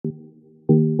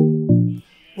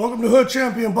Welcome to Hood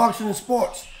Champion Boxing and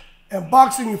Sports. And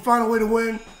boxing, you find a way to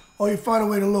win or you find a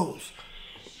way to lose.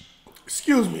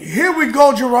 Excuse me. Here we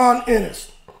go, Jaron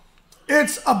Ennis.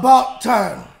 It's about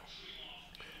time.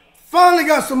 Finally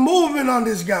got some movement on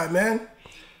this guy, man.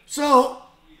 So,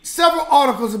 several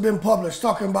articles have been published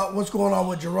talking about what's going on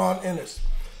with Jaron Ennis.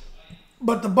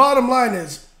 But the bottom line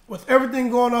is, with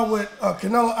everything going on with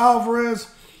Canelo Alvarez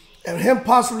and him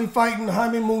possibly fighting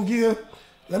Jaime Munguia,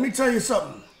 let me tell you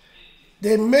something.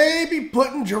 They may be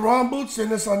putting Jaron Boots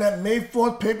Ennis on that May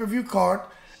 4th pay-per-view card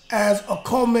as a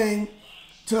co-main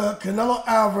to Canelo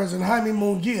Alvarez and Jaime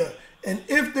Munguia. And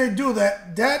if they do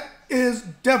that, that is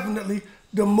definitely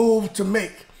the move to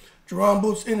make. Jaron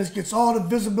Boots Ennis gets all the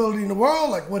visibility in the world,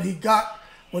 like what he got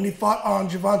when he fought on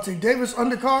Gervonta Davis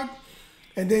undercard.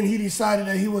 And then he decided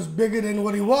that he was bigger than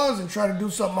what he was and tried to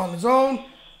do something on his own.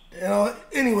 You know,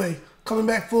 anyway, coming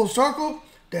back full circle,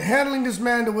 they're handling this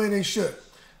man the way they should.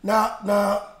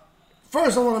 Now,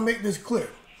 first I want to make this clear.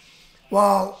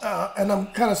 And I'm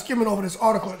kind of skimming over this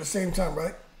article at the same time,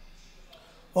 right?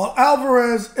 While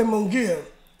Alvarez and Munguia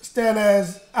stand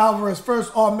as Alvarez's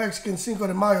first all-Mexican Cinco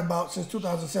de Mayo bout since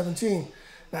 2017.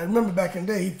 Now, remember back in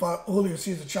the day, he fought Julio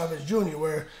Cesar Chavez Jr.,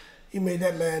 where he made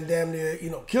that man damn near,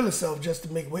 kill himself just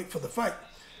to make weight for the fight.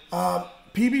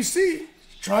 PBC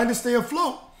trying to stay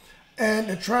afloat, and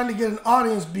they're trying to get an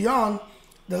audience beyond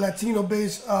the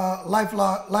Latino-based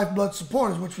lifeblood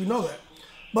supporters, which we know that.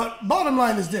 But bottom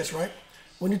line is this, right?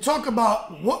 When you talk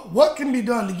about what can be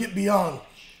done to get beyond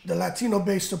the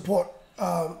Latino-based supporters,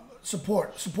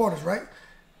 right?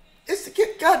 It's to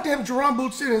get goddamn Jaron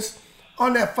Boots Ennis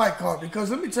on that fight card.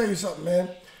 Because let me tell you something, man.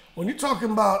 When you're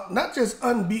talking about not just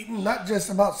unbeaten, not just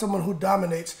about someone who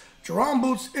dominates, Jaron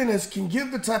Boots Ennis can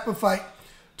give the type of fight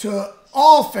to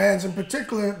all fans, in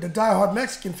particular the diehard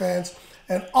Mexican fans,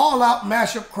 an all-out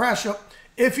mash-up, crash-up,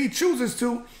 if he chooses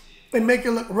to, and make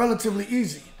it look relatively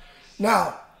easy.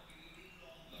 Now,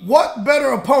 what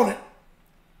better opponent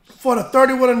for the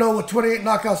 31-0 with 28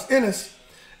 knockouts Ennis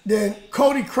than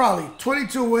Cody Crowley,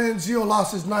 22 wins, 0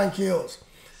 losses, 9 KOs.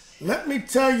 Let me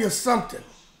tell you something.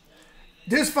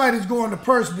 This fight is going to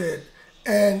purse bid,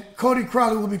 and Cody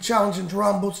Crowley will be challenging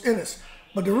Jaron Boots Ennis.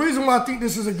 But the reason why I think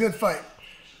this is a good fight,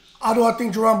 although I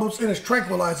think Jaron Boots Ennis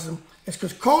tranquilizes him, it's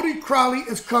because Cody Crowley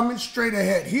is coming straight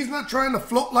ahead. He's not trying to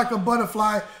float like a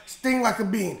butterfly, sting like a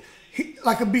bee.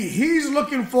 He's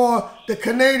looking for the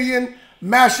Canadian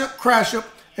mash-up, crash-up,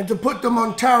 and to put them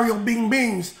Ontario Bing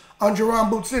Bings on Jaron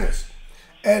Boots Ennis.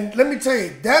 And let me tell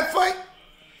you, that fight,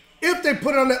 if they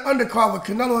put it on that undercard with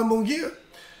Canelo and Munguia,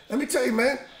 let me tell you,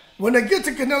 man, when they get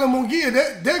to Canelo and Munguia,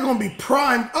 they're going to be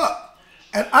primed up.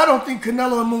 And I don't think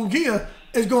Canelo and Munguia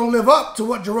is going to live up to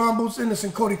what Jaron Boots Ennis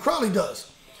and Cody Crowley does.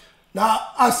 Now,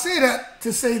 I say that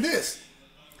to say this.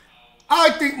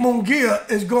 I think Munguia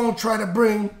is going to try to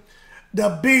bring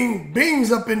the Bings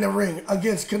up in the ring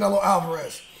against Canelo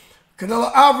Alvarez.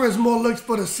 Canelo Alvarez more looks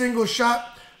for the single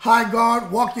shot, high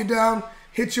guard, walk you down,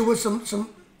 hit you with some.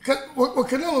 What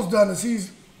Canelo's done is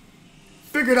he's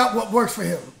figured out what works for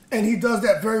him, and he does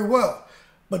that very well.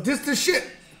 But this the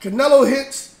shit. Canelo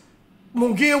hits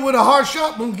Munguia with a hard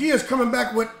shot. Munguia's coming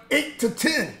back with 8 to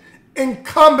 10 in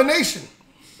combination.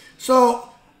 So,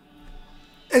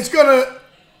 I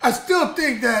still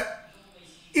think that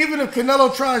even if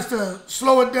Canelo tries to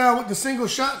slow it down with the single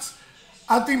shots,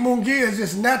 I think Munguia is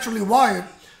just naturally wired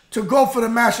to go for the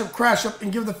mash-up, crash-up,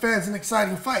 and give the fans an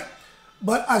exciting fight.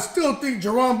 But I still think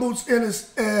Jaron Boots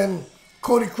Ennis and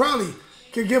Cody Crowley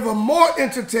can give a more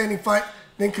entertaining fight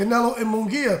than Canelo and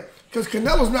Munguia, because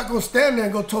Canelo's not going to stand there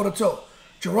and go toe-to-toe.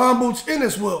 Jaron Boots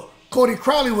Ennis will. Cody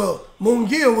Crowley will.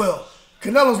 Munguia will.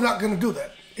 Canelo's not going to do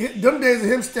that. Them days of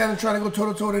him standing trying to go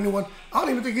toe-to-toe with anyone, I don't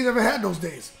even think he's ever had those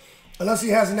days, unless he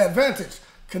has an advantage.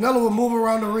 Canelo will move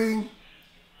around the ring,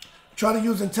 try to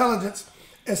use intelligence,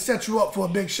 and set you up for a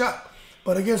big shot.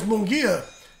 But against Munguia,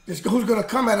 who's going to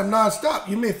come at him nonstop,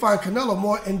 you may find Canelo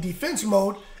more in defense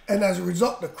mode, and as a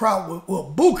result, the crowd will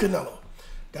boo Canelo.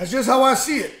 That's just how I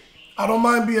see it. I don't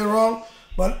mind being wrong,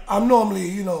 but I'm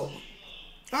normally,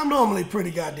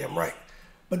 pretty goddamn right.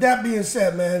 But that being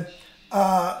said, man,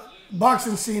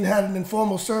 boxing scene had an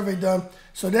informal survey done,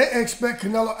 so they expect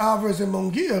Canelo Alvarez and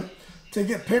Munguia to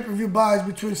get pay-per-view buys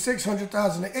between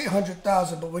 600,000 and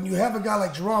 800,000. But when you have a guy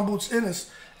like Jaron Boots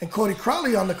Ennis and Cody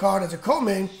Crowley on the card as a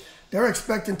co-main, they're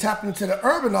expecting tapping into the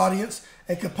urban audience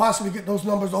and could possibly get those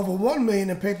numbers over 1 million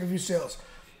in pay-per-view sales.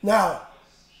 Now,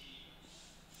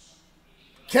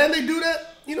 can they do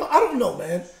that? I don't know,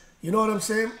 man. You know what I'm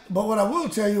saying? But what I will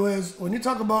tell you is, when you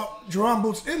talk about Jaron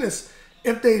Boots Ennis,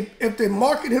 if they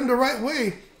market him the right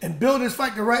way and build his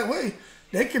fight the right way,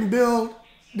 they can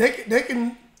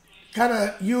kind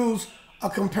of use a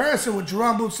comparison with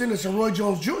Jaron Boots Ennis and Roy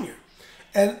Jones Jr.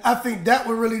 And I think that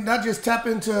would really not just tap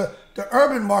into the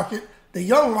urban market, the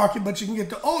young market, but you can get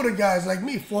the older guys like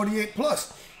me, 48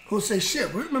 plus, who say,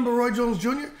 shit, we remember Roy Jones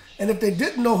Jr.? And if they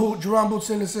didn't know who Jaron Boots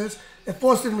Ennis is, it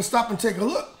forced them to stop and take a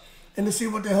look and to see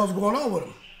what the hell's going on with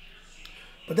him.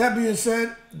 But that being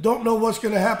said, don't know what's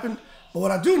going to happen. But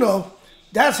what I do know,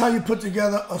 that's how you put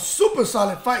together a super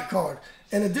solid fight card.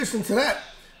 In addition to that,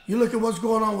 you look at what's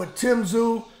going on with Tim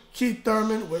Tszyu, Keith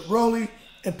Thurman, with Rolly,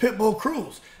 and Pitbull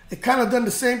Cruz. It kind of done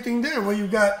the same thing there, where you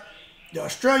got the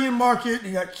Australian market,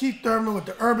 you got Keith Thurman with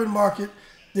the urban market,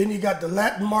 then you got the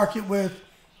Latin market with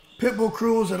Pitbull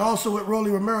Cruz, and also with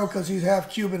Rolly Romero because he's half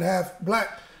Cuban, half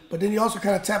black. But then you also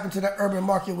kind of tap into that urban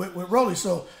market with Rolly.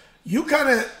 So you kind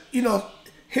of,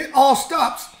 hit all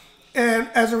stops, and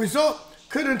as a result,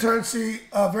 could in turn see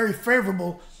very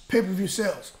favorable pay-per-view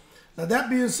sales. Now that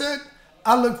being said,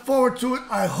 I look forward to it.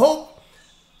 I hope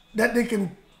that they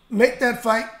can make that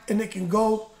fight and they can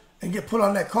go and get put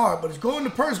on that card. But it's going to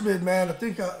purse bid, man. I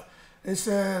think it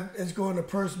said it's going to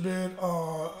purse bid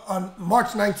on March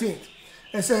 19th.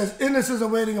 It says Ennis is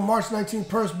awaiting a March 19th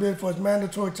purse bid for his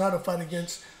mandatory title fight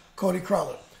against Cody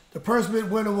Crowley. The purse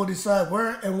bid winner will decide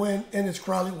where and when Ennis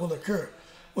Crowley will occur.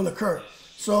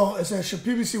 So it says, should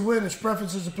PBC win, its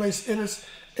preference is to place Ennis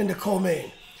in the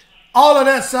co-main. All of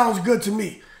that sounds good to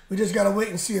me. We just got to wait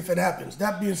and see if it happens.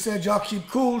 That being said, y'all keep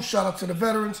cool. Shout out to the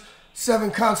veterans.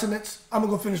 7 continents. I'm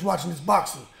going to go finish watching this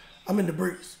boxing. I'm in the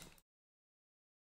breeze.